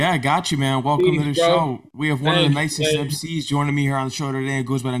Yeah, I got you, man. Welcome to Peace, the bro. show. We have one of the Thank you, nicest man. MCs joining me here on the show today. It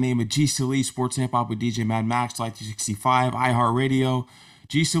goes by the name of G Salee, Sports and Hip Hop with DJ Mad Max, Light 365, iHeartRadio.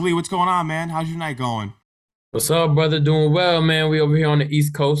 G Salee, what's going on, man? How's your night going? What's up, brother? Doing well, man. We over here on the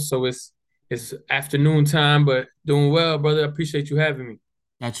East Coast, so it's afternoon time, but doing well, brother. I appreciate you having me.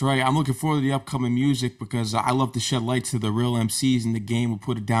 That's right. I'm looking forward to the upcoming music because I love to shed light to the real MCs in the game and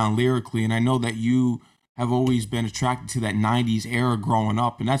put it down lyrically. And I know that you have always been attracted to that 90s era growing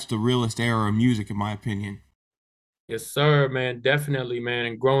up, and that's the realest era of music, in my opinion. Yes, sir, man. Definitely, man.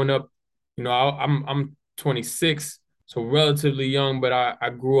 And growing up, I'm 26, so relatively young, but I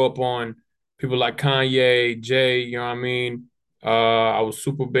grew up on people like Kanye, Jay. You know what I mean? I was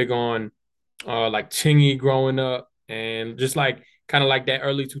super big on like Chingy growing up, and just like kind of like that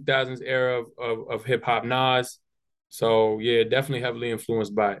early 2000s era of hip hop, Nas. So yeah, definitely heavily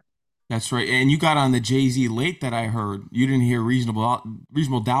influenced by it. That's right. And you got on the Jay-Z late that I heard. You didn't hear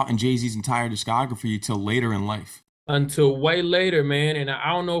Reasonable Doubt in Jay-Z's entire discography till later in life. Until way later, man. And I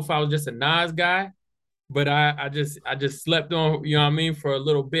don't know if I was just a Nas guy, but I just slept on, you know what I mean, for a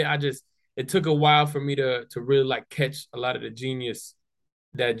little bit. It took a while for me to really like catch a lot of the genius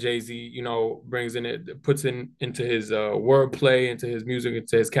that Jay-Z, brings in it, puts into his wordplay, into his music,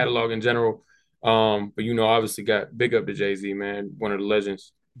 into his catalog in general. But obviously got big up to Jay-Z, man, one of the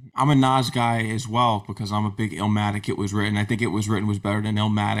legends. I'm a Nas guy as well because I'm a big Illmatic. It was written. I think it was written was better than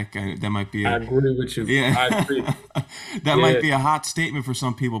Illmatic. That might be I a agree with you. yeah, I agree. that might Yeah. be a hot statement for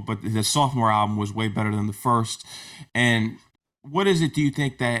some people. But the sophomore album was way better than the first. And what is it? Do you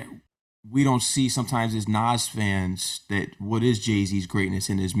think that we don't see sometimes as Nas fans that what is Jay Z's greatness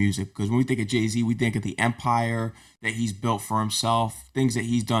in his music? Because when we think of Jay Z, we think of the empire that he's built for himself, things that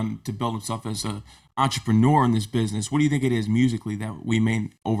he's done to build himself as a entrepreneur in this business. What do you think it is musically that we may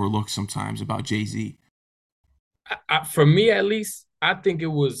overlook sometimes about Jay Z? For me at least, I think it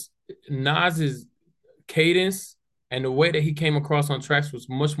was Nas's cadence and the way that he came across on tracks was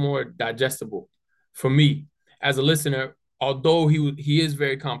much more digestible for me as a listener. Although he is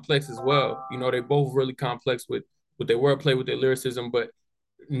very complex as well. They both really complex with their wordplay, with their lyricism. But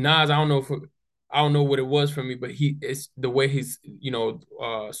Nas, I don't know what it was for me, but it's the way his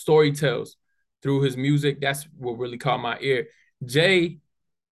story tells through his music. That's what really caught my ear. Jay,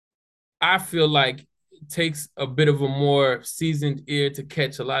 I feel like takes a bit of a more seasoned ear to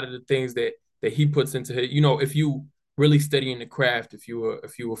catch a lot of the things that he puts into it. If you really studying the craft, if you were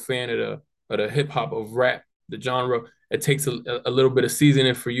a fan of the hip hop of rap, the genre, it takes a little bit of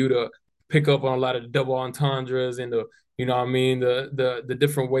seasoning for you to pick up on a lot of the double entendres and the what I mean, the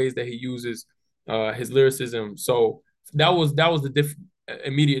different ways that he uses his lyricism. So that was the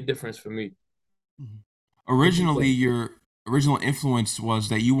immediate difference for me. Mhm. What you Originally, think? your original influence was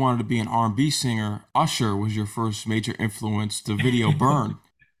that you wanted to be an R&B singer. Usher was your first major influence. The video Burn.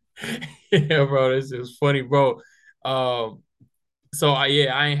 Yeah, bro, this is funny, bro. So I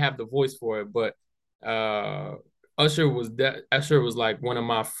ain't have the voice for it, but uh, Usher was like one of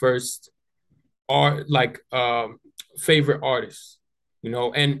my first art like favorite artists,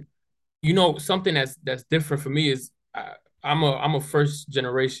 and something that's different for me is I'm a first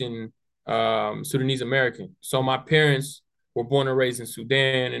generation Sudanese American. So my parents were born and raised in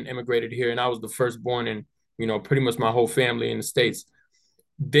Sudan and immigrated here, and I was the firstborn in pretty much my whole family in the States.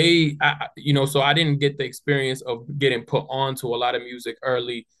 So I didn't get the experience of getting put on to a lot of music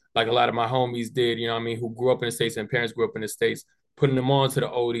early, like a lot of my homies did, what I mean, who grew up in the States and parents grew up in the States, putting them on to the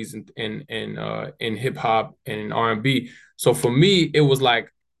oldies and in hip hop and in R&B. So for me, it was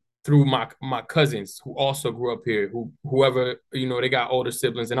like through my cousins who also grew up here, whoever, they got older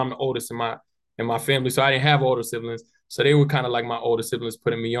siblings, and I'm the oldest in my family. So I didn't have older siblings. So they were kind of like my older siblings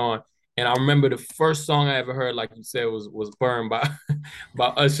putting me on. And I remember the first song I ever heard, like you said, was "Burn" by by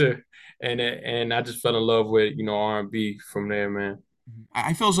Usher, and I just fell in love with R&B from there, man.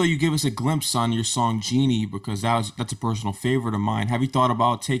 I feel as though you give us a glimpse on your song Genie because that's a personal favorite of mine. Have you thought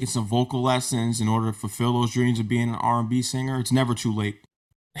about taking some vocal lessons in order to fulfill those dreams of being an R&B singer? It's never too late.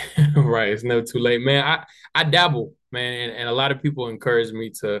 Right, it's never too late, man. I dabble, man, and a lot of people encourage me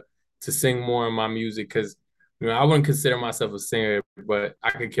to sing more in my music because I wouldn't consider myself a singer, but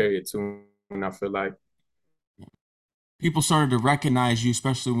I could carry a tune. I feel like. People started to recognize you,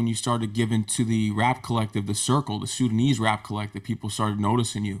 especially when you started giving to the rap collective, the Circle, the Sudanese rap collective. People started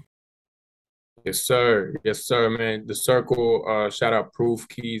noticing you. Yes, sir, man. The Circle, shout out Proof,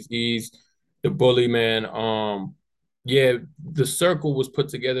 Keys, Ease, the Bully, man. Yeah, the Circle was put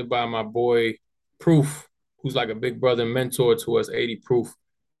together by my boy Proof, who's like a big brother mentor to us, 80 Proof.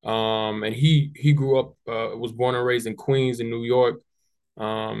 And he grew up, was born and raised in Queens in New York.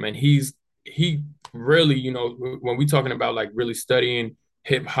 And he really, when we talking about like really studying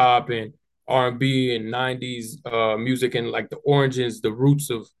hip hop and R&B and 90s music and like the origins, the roots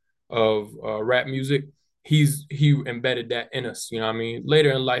of rap music. He embedded that in us, you know what I mean,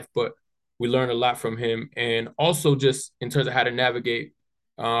 later in life, but we learned a lot from him. And also just in terms of how to navigate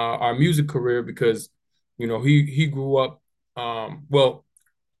our music career, because he grew up well,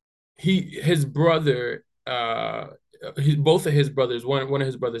 his brother, both of his brothers, one of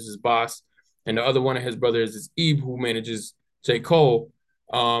his brothers is Boss, and the other one of his brothers is Ebe, who manages J. Cole.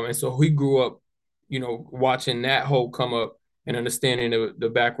 And so he grew up, watching that whole come up and understanding the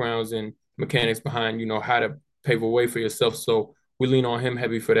backgrounds and mechanics behind, how to pave a way for yourself. So we lean on him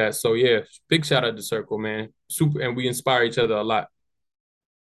heavy for that. So yeah, big shout out to Circle, man. Super, and we inspire each other a lot.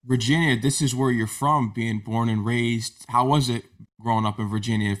 Virginia, this is where you're from, being born and raised. How was it growing up in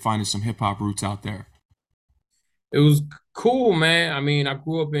Virginia and finding some hip hop roots out there? It was cool, man. I mean, I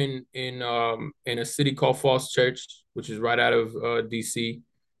grew up in a city called Falls Church, which is right out of DC.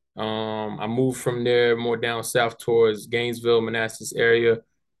 I moved from there more down south towards Gainesville, Manassas area.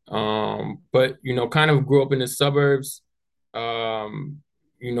 But kind of grew up in the suburbs. Learned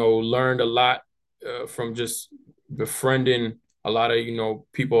a lot from just befriending a lot of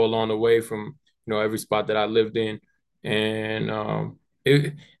people along the way from every spot that I lived in, and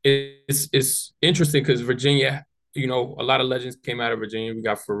it it's interesting because Virginia, a lot of legends came out of Virginia. We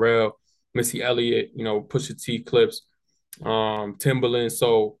got Pharrell, Missy Elliott, Pusha T, Clips, Timbaland.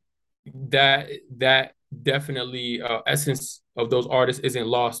 So that definitely essence of those artists isn't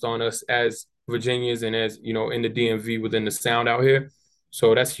lost on us as Virginians and as in the DMV within the sound out here.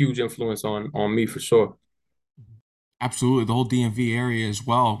 So that's huge influence on me for sure. Absolutely, the whole DMV area as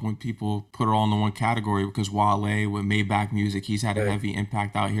well. When people put it all into one category, because Wale with Maybach Music, he's had a Right. heavy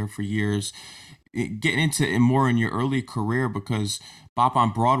impact out here for years. Getting into it more in your early career, because Bop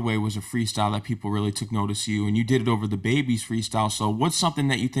on Broadway was a freestyle that people really took notice of you, and you did it over the Babies freestyle. So, what's something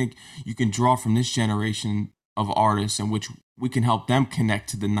that you think you can draw from this generation of artists, in which we can help them connect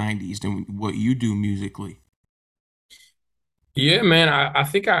to the '90s and what you do musically? Yeah, man. I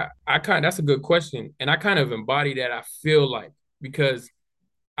think I kind that's a good question. And I kind of embody that, I feel like, because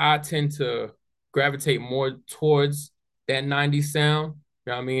I tend to gravitate more towards that 90s sound.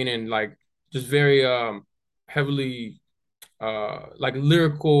 You know what I mean? And like just very heavily like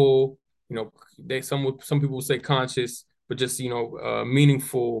lyrical, some people would say conscious, but just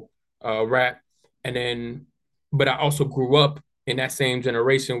meaningful rap. And then but I also grew up in that same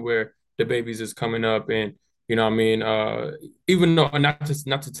generation where the Babies is coming up, and what I mean, even though not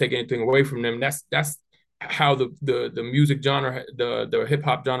to take anything away from them, that's how the music genre, the hip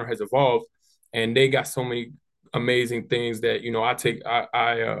hop genre has evolved, and they got so many amazing things that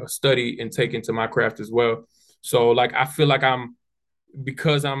I study and take into my craft as well. So like I feel like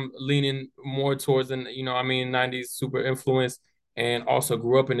because I'm leaning more towards the 90s super influence, and also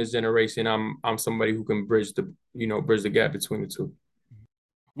grew up in this generation, I'm somebody who can bridge the gap between the two.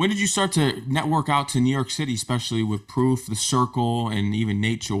 When did you start to network out to New York City, especially with Proof, The Circle, and even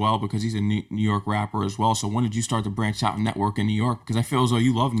Nate Joel, because he's a New York rapper as well? So when did you start to branch out and network in New York? Because I feel as though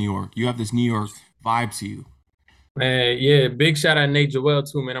you love New York. You have this New York vibe to you. Man, yeah, big shout out Nate Joel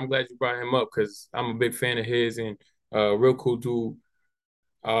too, man. I'm glad you brought him up because I'm a big fan of his, and real cool dude.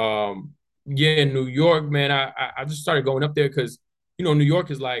 Um, yeah, in New York, man, I just started going up there because New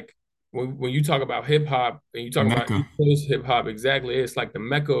York is like, when you talk about hip hop and you The talk about Mecca. East Coast hip hop, exactly, it's like the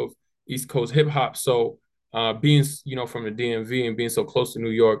mecca of East Coast hip hop. So, being from the DMV and being so close to New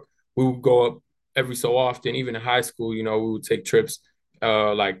York, we would go up every so often. Even in high school, we would take trips,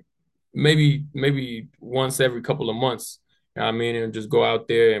 like maybe once every couple of months. You know what I mean, and just go out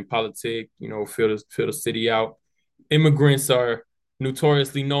there and politic. Feel the city out. Immigrants are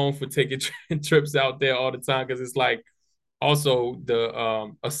notoriously known for taking trips out there all the time because it's like also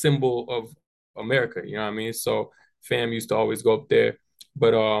the a symbol of America. You know what I mean? So fam used to always go up there,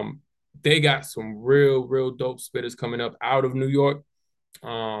 but they got some real dope spitters coming up out of New York.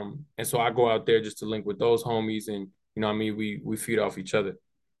 And so I go out there just to link with those homies, and what I mean, we feed off each other.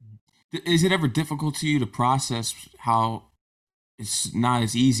 Is it ever difficult to you to process how it's not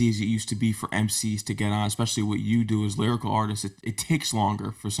as easy as it used to be for MCs to get on, especially what you do as lyrical artists? It takes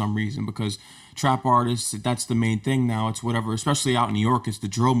longer for some reason, because trap artists, that's the main thing now. It's whatever, especially out in New York, it's the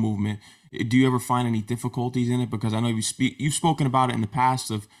drill movement. Do you ever find any difficulties in it? Because I know you've spoken about it in the past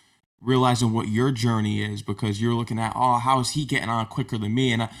of realizing what your journey is, because you're looking at, oh, how is he getting on quicker than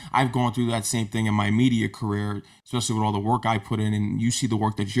me? And I've gone through that same thing in my media career, especially with all the work I put in, and you see the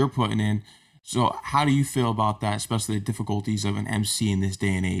work that you're putting in. So how do you feel about that, especially the difficulties of an MC in this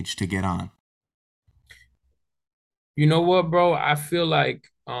day and age to get on? You know what, bro? I feel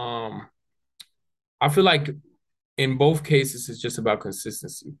like in both cases, it's just about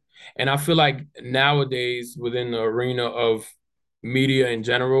consistency. And I feel like nowadays within the arena of media in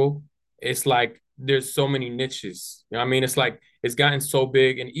general, it's like there's so many niches. You know what I mean? It's like it's gotten so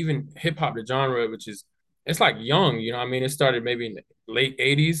big, and even hip hop, the genre, which is it's like young, you know what I mean? It started maybe in the late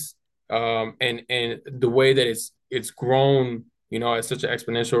 80s. And the way that it's grown, you know, at such an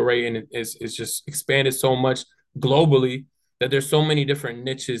exponential rate, and it's just expanded so much globally that there's so many different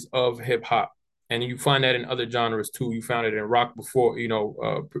niches of hip hop, and you find that in other genres too. You found it in rock before, you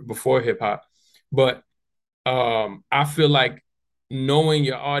know, before hip hop, but I feel like knowing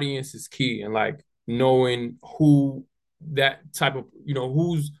your audience is key, and like knowing who that type of, you know,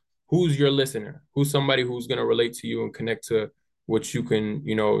 who's your listener, who's somebody who's going to relate to you and connect to what you can,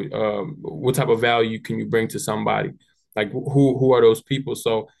 you know, what type of value can you bring to somebody, like who are those people.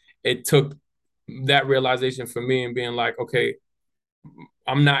 So it took that realization for me and being like, okay,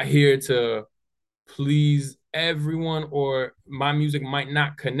 I'm not here to please everyone, or my music might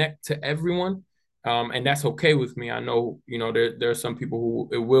not connect to everyone. And that's okay with me. I know, you know, there are some people who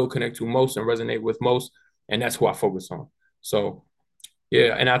it will connect to most and resonate with most, and that's who I focus on. So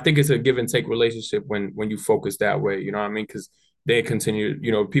yeah, and I think it's a give and take relationship when you focus that way, you know what I mean? Because they continue,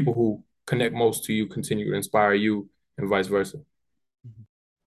 you know, people who connect most to you continue to inspire you and vice versa.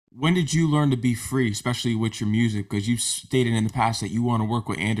 When did you learn to be free, especially with your music? Because you stated in the past that you want to work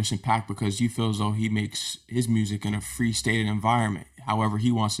with Anderson .Paak because you feel as though he makes his music in a free state and environment. However,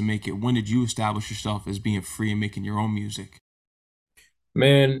 he wants to make it. When did you establish yourself as being free and making your own music?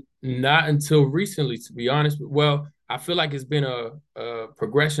 Man, not until recently, to be honest. Well, I feel like it's been a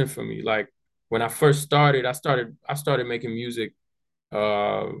progression for me. Like when I first started, I started making music,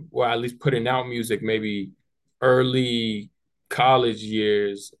 well, at least putting out music maybe early college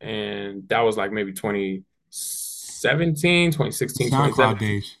years, and that was like maybe 2017, 2016, SoundCloud 2017.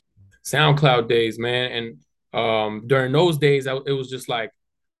 days. SoundCloud days, man. And during those days, it was just like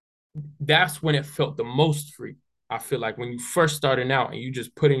that's when it felt the most free. I feel like when you first starting out and you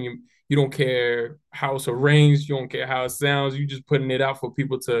just putting you don't care how it's arranged, you don't care how it sounds, you just putting it out for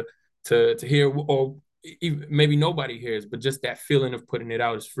people to hear, or even, maybe nobody hears, but just that feeling of putting it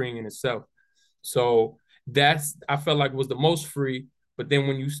out is freeing in itself. So that's I felt like was the most free. But then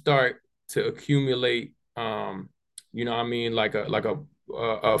when you start to accumulate, you know what I mean, like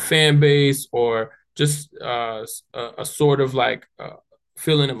a fan base, or just a sort of like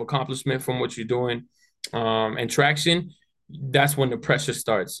feeling of accomplishment from what you're doing, and traction, that's when the pressure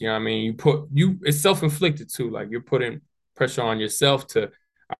starts. You know what I mean? It's self-inflicted too. Like you're putting pressure on yourself to,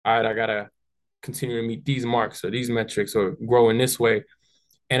 all right, I gotta continue to meet these marks or these metrics or grow in this way.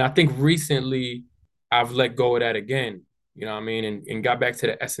 And I think recently I've let go of that again, you know what I mean? And got back to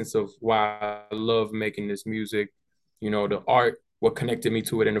the essence of why I love making this music, you know, the art, what connected me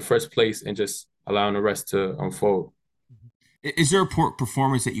to it in the first place, and just allowing the rest to unfold. Is there a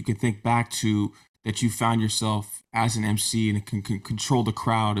performance that you can think back to that you found yourself as an MC and can control the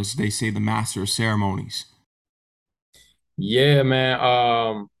crowd, as they say, the master of ceremonies? Yeah,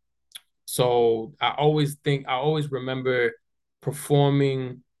 man. So I always remember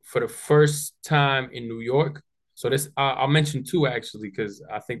performing for the first time in New York. So I'll mention two actually, because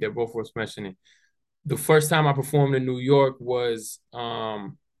I think they're both worth mentioning. The first time I performed in New York was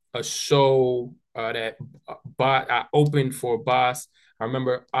a show that I opened for Boss. I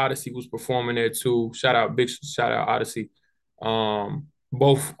remember Odyssey was performing there too. Big shout out Odyssey.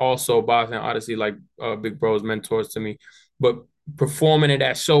 Both also Boss and Odyssey, like big bros, mentors to me. But performing at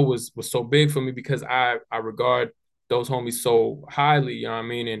that show was so big for me because I regard those homies so highly. You know what I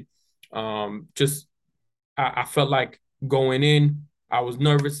mean? And just I felt like going in, I was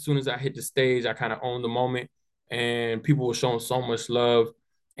nervous as soon as I hit the stage. I kind of owned the moment, and people were showing so much love.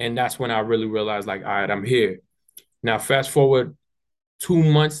 And that's when I really realized, like, all right, I'm here. Now, fast forward 2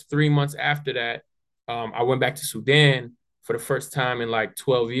 months, 3 months after that, I went back to Sudan for the first time in like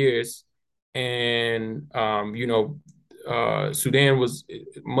 12 years. And, you know, Sudan was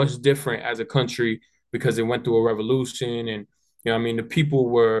much different as a country because it went through a revolution. And, you know, I mean, the people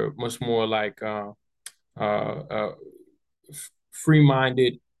were much more like, uh, uh, free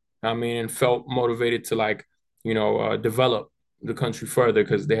minded. I mean, and felt motivated to like, you know, develop the country further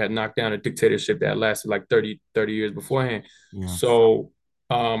because they had knocked down a dictatorship that lasted like 30 years beforehand. Yeah. So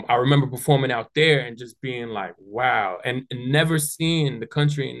I remember performing out there and just being like, wow, and never seeing the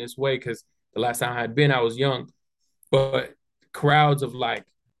country in this way because the last time I had been, I was young, but crowds of like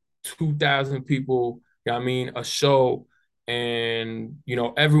 2,000 people, you know what I mean, a show, and you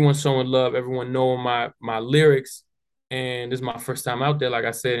know everyone showing love, everyone knowing my lyrics, and this is my first time out there, like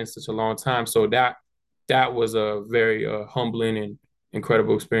I said, in such a long time. So that was a very humbling and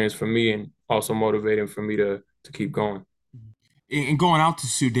incredible experience for me, and also motivating for me to to keep going. And going out to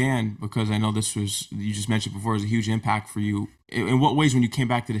Sudan, because I know this was, you just mentioned before, was a huge impact for you. In what ways, when you came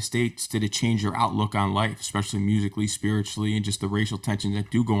back to the States, did it change your outlook on life, especially musically, spiritually, and just the racial tensions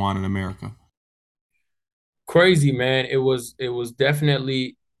that do go on in America? Crazy, man. It was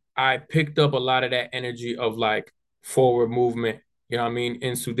definitely, I picked up a lot of that energy of like forward movement, you know what I mean,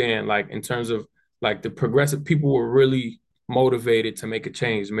 in Sudan, like in terms of like the progressive people were really motivated to make a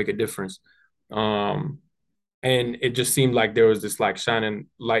change, make a difference. Um, and it just seemed like there was this like shining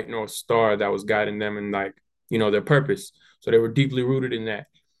light north star that was guiding them and like, their purpose. So they were deeply rooted in that.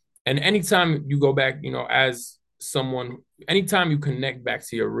 And anytime you go back, as someone, anytime you connect back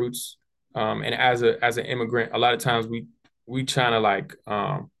to your roots, and as an immigrant, a lot of times we trying to like,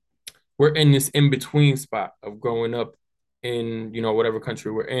 we're in this in between spot of growing up in whatever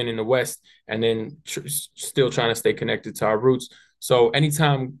country we're in the West, and then still trying to stay connected to our roots. So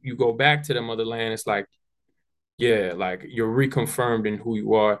anytime you go back to the motherland, it's like, yeah, like you're reconfirmed in who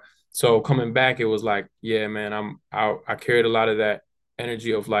you are. So coming back, it was like, yeah, man, I carried a lot of that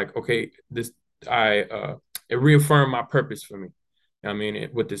energy of like, okay, this I it reaffirmed my purpose for me. I mean,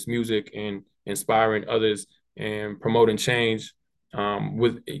 with this music and inspiring others and promoting change,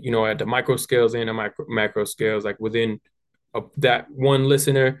 with at the micro scales and the macro scales, like within that one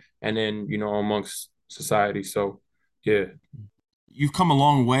listener, and then amongst society. So yeah. You've come a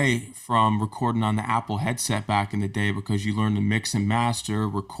long way from recording on the Apple headset back in the day, because you learned to mix and master,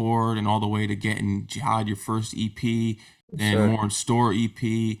 record, and all the way to getting Jihad, your first EP, Yes, then sir. more in store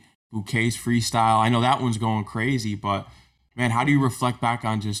EP, Bouquets Freestyle. I know that one's going crazy, but man, how do you reflect back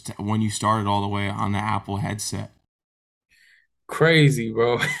on just when you started all the way on the Apple headset? Crazy,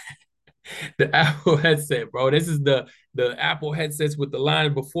 bro. The Apple headset, bro. This is the Apple headsets with the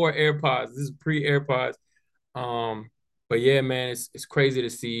line before AirPods. This is pre AirPods. Um, but yeah, man, it's crazy to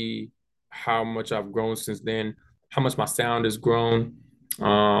see how much I've grown since then, how much my sound has grown.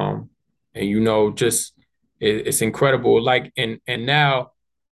 Um, and just it's incredible. Like and now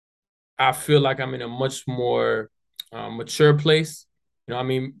I feel like I'm in a much more mature place. I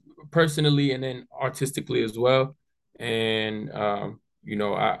mean, personally and then artistically as well. And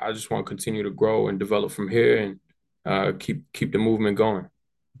I just want to continue to grow and develop from here and keep the movement going.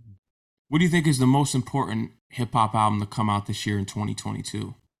 What do you think is the most important hip hop album to come out this year in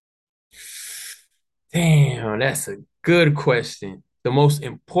 2022? Damn, that's a good question. The most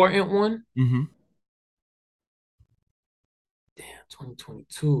important one? Hmm. Damn,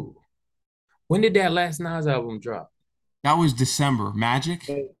 2022. When did that last Nas album drop? That was December. Magic.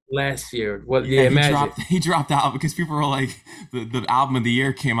 Last year. Well, Yeah, yeah, Magic. he dropped out because people were like the album of the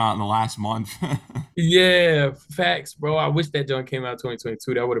year came out in the last month. Yeah, facts, bro. I wish that joint came out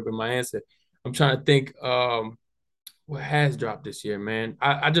 2022. That would have been my answer. I'm trying to think what has dropped this year, man.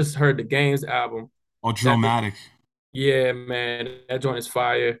 I just heard the Games album. Oh, That joint, Drillmatic. yeah, man, that joint is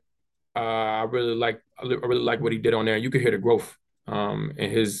fire. I really like what he did on there. You could hear the growth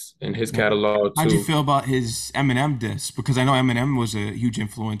in his Yeah. catalog How'd you too. feel about his Eminem diss? Because I know Eminem was a huge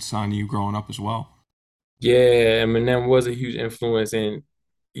influence on you growing up as well. Yeah, Eminem was a huge influence, and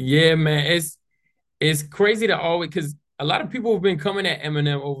yeah, man, it's crazy to always because a lot of people have been coming at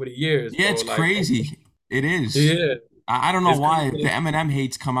Eminem over the years, Yeah, bro. it's Like, crazy. It is. yeah, I don't know it's why the crazy. Eminem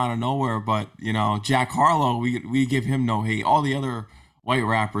hates come out of nowhere, but Jack Harlow, we give him no hate. All the other white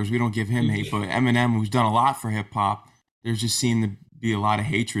rappers, we don't give him hate, but Eminem, who's done a lot for hip hop, there's just seemed to be a lot of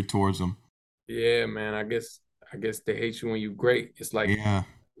hatred towards him. Yeah, man. I guess they hate you when you're great. It's like Yeah.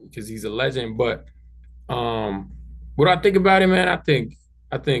 because he's a legend. But um, what I think about it, man, I think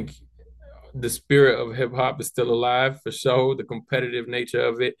the spirit of hip hop is still alive for sure. The competitive nature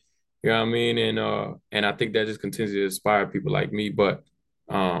of it, you know what I mean, and I think that just continues to inspire people like me.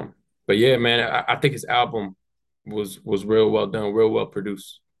 Um, but yeah, man, I think his album was real well done, real well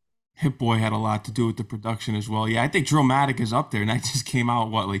produced. Hit Boy had a lot to do with the production as well. Yeah, I think Drillmatic is up there, and that just came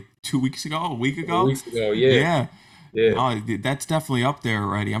out what, like 2 weeks ago, a week A couple ago. weeks ago, yeah, Yeah, yeah, no, that's definitely up there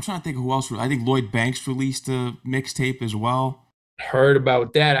already. I'm trying to think of who else. I think Lloyd Banks released a mixtape as well. heard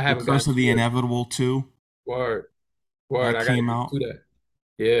about that. I The haven't Curse gotten of the to it. Inevitable too. Word, word. That I gotta came get out. to that.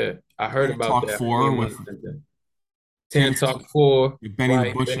 Yeah, I heard Tan about Talk that. 4 with Ten Tan Talk 4, Benny the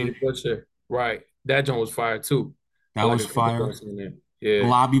right? Benny Butcher. the Butcher, right? That joint was fire too. That I like was a couple fire. joints in there. The Yeah,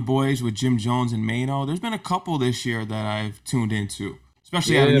 Lobby Boys with Jim Jones and Mano. There's been a couple this year that I've tuned into,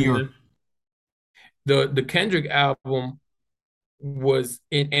 especially out of yeah, New York. man. The Kendrick album was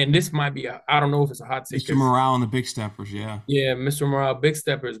and this might be I don't know if it's a hot take Mr. because Morale and the Big Steppers. Yeah. yeah, Mr. Morale, Big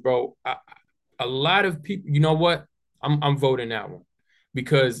Steppers, bro. A lot of people, you know what? I'm voting that one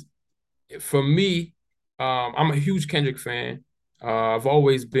because for me, I'm a huge Kendrick fan. I've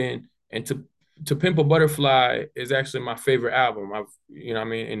always been, and To Pimp a Butterfly is actually my favorite album. I've, you know what I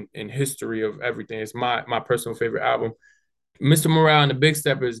mean, in history of everything. It's my personal favorite album. Mr. Morale and the Big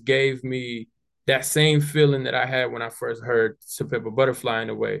Steppers gave me that same feeling that I had when I first heard To Pimp a Butterfly in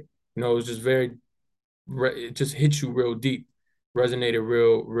a way. You know, it was just very, it just hit you real deep, resonated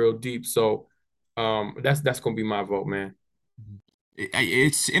real deep. So that's gonna be my vote, man.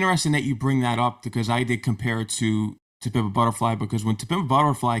 It's interesting that you bring that up because I did compare it to Pimp a Butterfly because when To Pimp a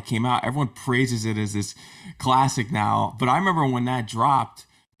Butterfly came out, everyone praises it as this classic now. But I remember when that dropped,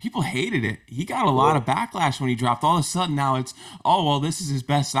 people hated it. He got a lot Yeah. of backlash when he dropped. All of a sudden now it's, oh well, this is his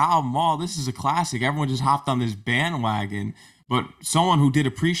best album. Oh, this is a classic. Everyone just hopped on this bandwagon. But someone who did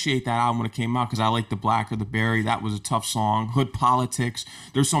appreciate that album when it came out, because I like The Black or the Berry, that was a tough song. Hood Politics,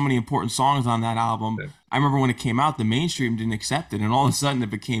 there's so many important songs on that album. I remember when it came out, the mainstream didn't accept it, and all of a sudden it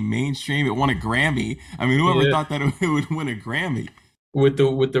became mainstream. It won a Grammy. I mean, whoever Yeah. thought that it would win a Grammy? With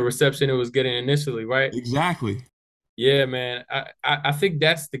the reception it was getting initially, right? Exactly. Yeah, man. I think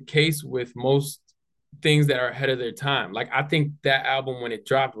that's the case with most things that are ahead of their time. Like I think that album when it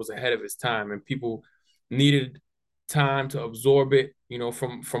dropped was ahead of its time and people needed time to absorb it, you know,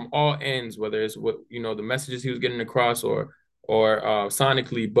 from all ends, whether it's what, you know, the messages he was getting across or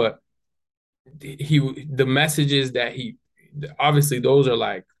sonically, but the messages that he obviously those are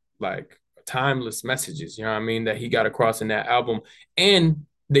like timeless messages, you know what I mean, that he got across in that album. And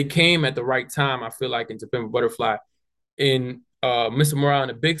they came at the right time, I feel like, in To Pimp a Butterfly. In Mr. Morale and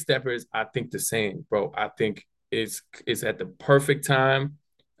the Big Steppers, I think the same, bro. I think it's at the perfect time,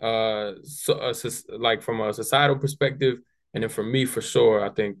 like from a societal perspective, and then for me, for sure, I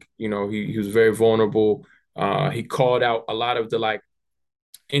think you know he was very vulnerable. He called out a lot of the like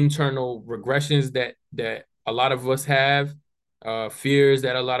internal regressions that a lot of us have, fears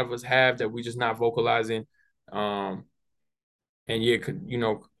that a lot of us have that we just not vocalizing, and yeah, you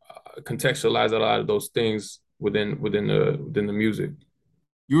know, contextualize a lot of those things within the music.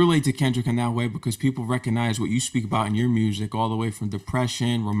 You relate to Kendrick in that way because people recognize what you speak about in your music, all the way from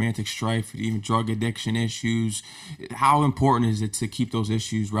depression, romantic strife, even drug addiction issues. How important is it to keep those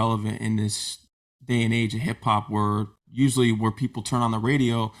issues relevant in this day and age of hip hop where usually where people turn on the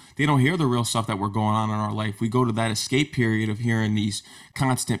radio, they don't hear the real stuff that we're going on in our life. We go to that escape period of hearing these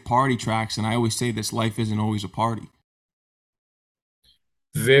constant party tracks. And I always say this life isn't always a party.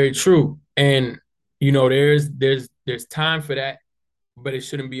 Very true. And you know, there's time for that, but it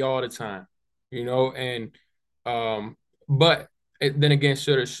shouldn't be all the time. You know, and but then again,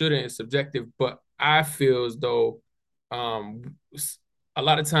 should or shouldn't is subjective. But I feel as though a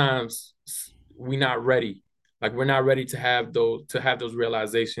lot of times we not ready. Like we're not ready to have those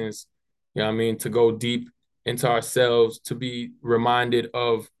realizations. You know what I mean? To go deep into ourselves, to be reminded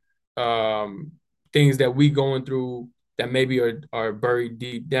of um things that we going through that maybe are buried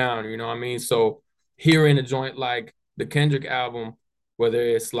deep down, you know what I mean? So hearing a joint like the Kendrick album, whether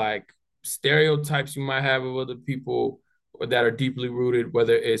it's like stereotypes you might have of other people that are deeply rooted,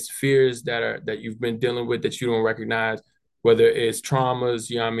 whether it's fears that you've been dealing with that you don't recognize, whether it's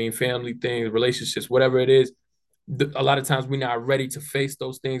traumas, you know what I mean, family things, relationships, whatever it is, a lot of times we're not ready to face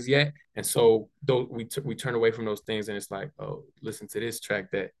those things yet, and so we turn away from those things, and it's like, oh, listen to this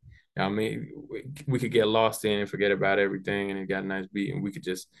track that, you know, I mean, we could get lost in and forget about everything, and it got a nice beat, and we could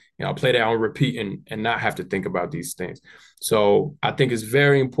just, you know, play that on repeat and not have to think about these things. So I think it's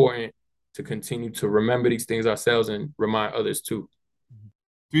very important to continue to remember these things ourselves and remind others too.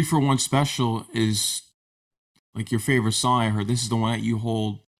 3 for 1 Special is like your favorite song I heard. This is the one that you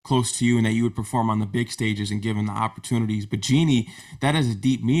hold close to you and that you would perform on the big stages and given the opportunities. But Genie, that has a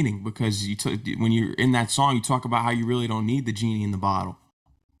deep meaning because when you're in that song, you talk about how you really don't need the genie in the bottle.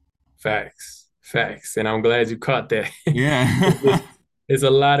 Facts, and I'm glad you caught that. Yeah. It's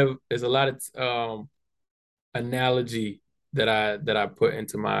a lot of analogy that I put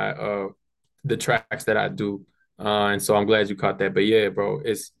into my the tracks that I do. And so I'm glad you caught that. But yeah, bro,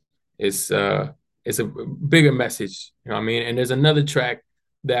 it's it's a bigger message, you know what I mean? And there's another track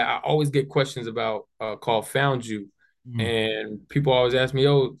that I always get questions about called Found You. Mhm. And people always ask me,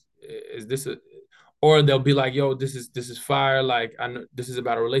 yo, is this a, or they'll be like, yo, this is fire, like I know this is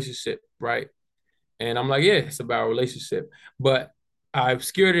about a relationship, right? And I'm like, yeah, it's about a relationship. But I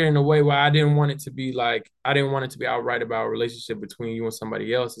obscured it in a way where I didn't want it to be like, I didn't want it to be outright about a relationship between you and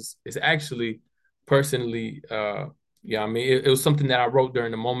somebody else. It's actually personally, yeah, I mean, it was something that I wrote during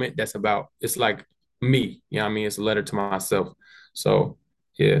the moment that's about, it's like me, you know what I mean? It's a letter to myself. So,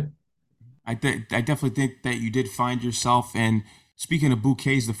 yeah. I definitely think that you did find yourself. And speaking of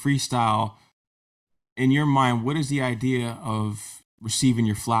bouquets, the freestyle, in your mind, what is the idea of receiving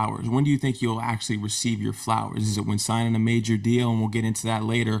your flowers? When do you think you'll actually receive your flowers? Is it when signing a major deal? And we'll get into that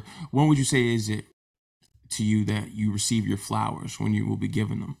later. When would you say is it to you that you receive your flowers, when you will be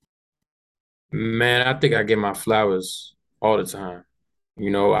given them? Man, I think I get my flowers all the time. You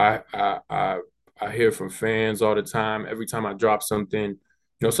know, I hear from fans all the time. Every time I drop something,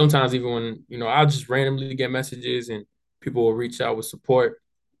 sometimes even when, I'll just randomly get messages and people will reach out with support,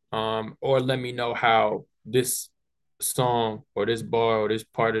 or let me know how this song or this bar or this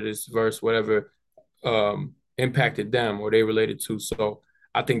part of this verse, whatever, impacted them or they related to. So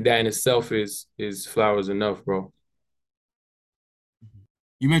I think that in itself is flowers enough, bro.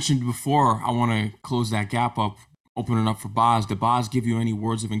 You mentioned before, I want to close that gap up, opening up for Boz. Did Boz give you any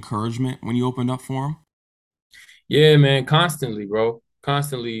words of encouragement when you opened up for him? Yeah, man, constantly, bro.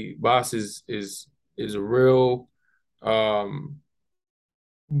 Constantly, Boss is a real um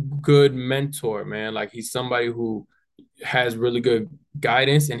good mentor, man. Like he's somebody who has really good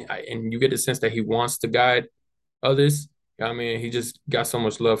guidance and you get the sense that he wants to guide others. I mean, he just got so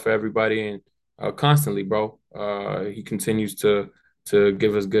much love for everybody and constantly, bro. He continues to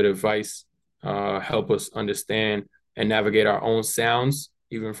give us good advice, help us understand and navigate our own sounds,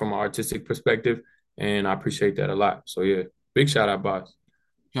 even from an artistic perspective. And I appreciate that a lot. So yeah, big shout out, boss.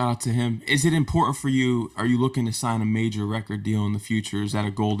 Shout out to him. Is it important for you? Are you looking to sign a major record deal in the future? Is that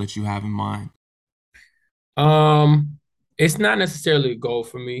a goal that you have in mind? Um, it's not necessarily a goal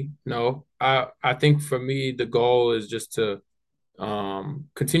for me. No, I think for me the goal is just to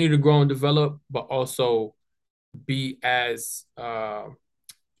continue to grow and develop, but also be as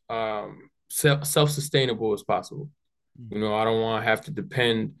self-sustainable as possible. I don't want to have to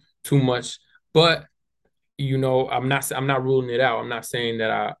depend too much, but I'm not ruling it out. I'm not saying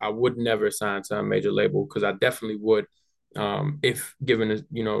that I would never sign to a major label because I definitely would, if given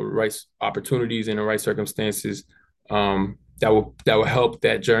the right opportunities and the right circumstances, that will help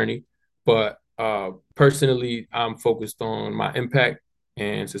that journey. But personally, I'm focused on my impact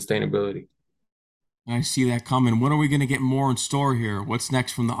and sustainability. I see that coming. When are we going to get more in store here? What's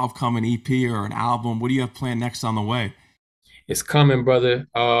next from the upcoming EP or an album? What do you have planned next on the way? It's coming, brother.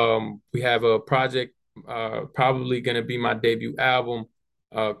 We have a project, probably gonna be my debut album,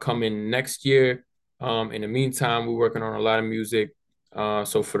 coming next year. In the meantime, we're working on a lot of music.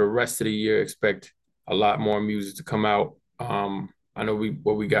 So for the rest of the year, expect a lot more music to come out. I know we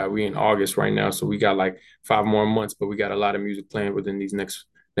in August right now, so we got like 5 more months, but we got a lot of music planned within these next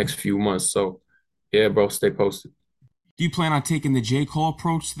few months. So yeah, bro, stay posted. Do you plan on taking the J. Cole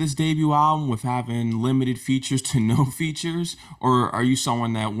approach to this debut album with having limited features to no features? Or are you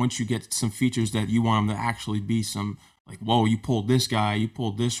someone that once you get some features that you want them to actually be some like, whoa, you pulled this guy, you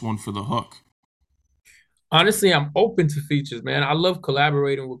pulled this one for the hook? Honestly, I'm open to features, man. I love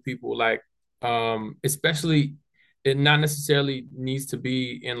collaborating with people, like, especially it not necessarily needs to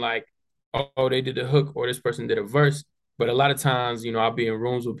be in like, oh, they did a hook or this person did a verse, but a lot of times, I'll be in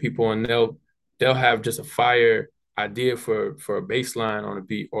rooms with people and they'll have just a fire idea for a bass line on a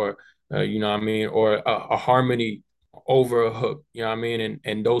beat or what I mean, or a harmony over a hook, you know what I mean,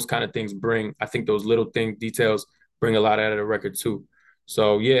 and those kind of things bring, I think those little thing details bring a lot out of the record too.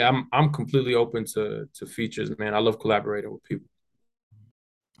 So yeah, I'm completely open to features, man. I love collaborating with people.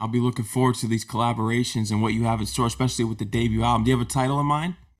 I'll be looking forward to these collaborations and what you have in store, especially with the debut album. Do you have a title in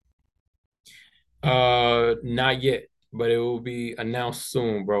mind? Not yet, but it will be announced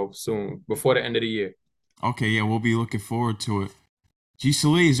soon, bro. Soon, before the end of the year. Okay, yeah, we'll be looking forward to it. G.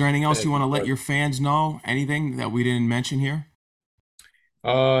 Salee, is there anything else you Thank want you, to let brother. your fans know? Anything that we didn't mention here?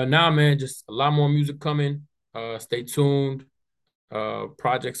 Nah, man, just a lot more music coming. Stay tuned.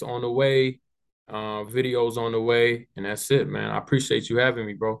 Projects on the way, videos on the way, and that's it, man. I appreciate you having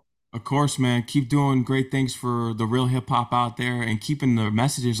me, bro. Of course, man. Keep doing great things for the real hip hop out there and keeping the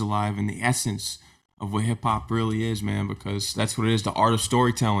messages alive and the essence of what hip hop really is, man, because that's what it is, the art of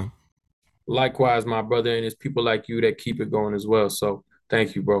storytelling. Likewise, my brother, and it's people like you that keep it going as well. So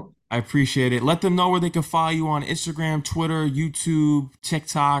thank you, bro. I appreciate it. Let them know where they can follow you on Instagram, Twitter, YouTube,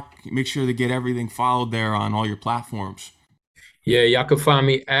 TikTok. Make sure to get everything followed there on all your platforms. Yeah, y'all can find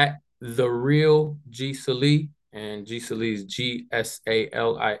me at the real G Salih, and G Salih is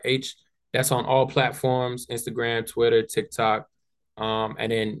GSALIH. That's on all platforms: Instagram, Twitter, TikTok,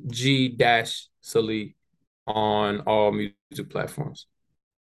 and then G dash Salih on all music platforms.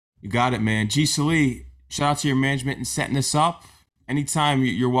 You got it, man. G. Salee, shout out to your management and setting this up. Anytime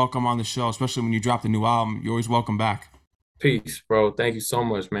you're welcome on the show, especially when you drop the new album, you're always welcome back. Peace, bro. Thank you so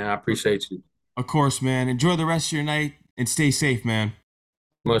much, man. I appreciate you. Of course, man. Enjoy the rest of your night and stay safe, man.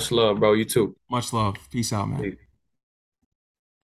 Much love, bro. You too. Much love. Peace out, man. Peace.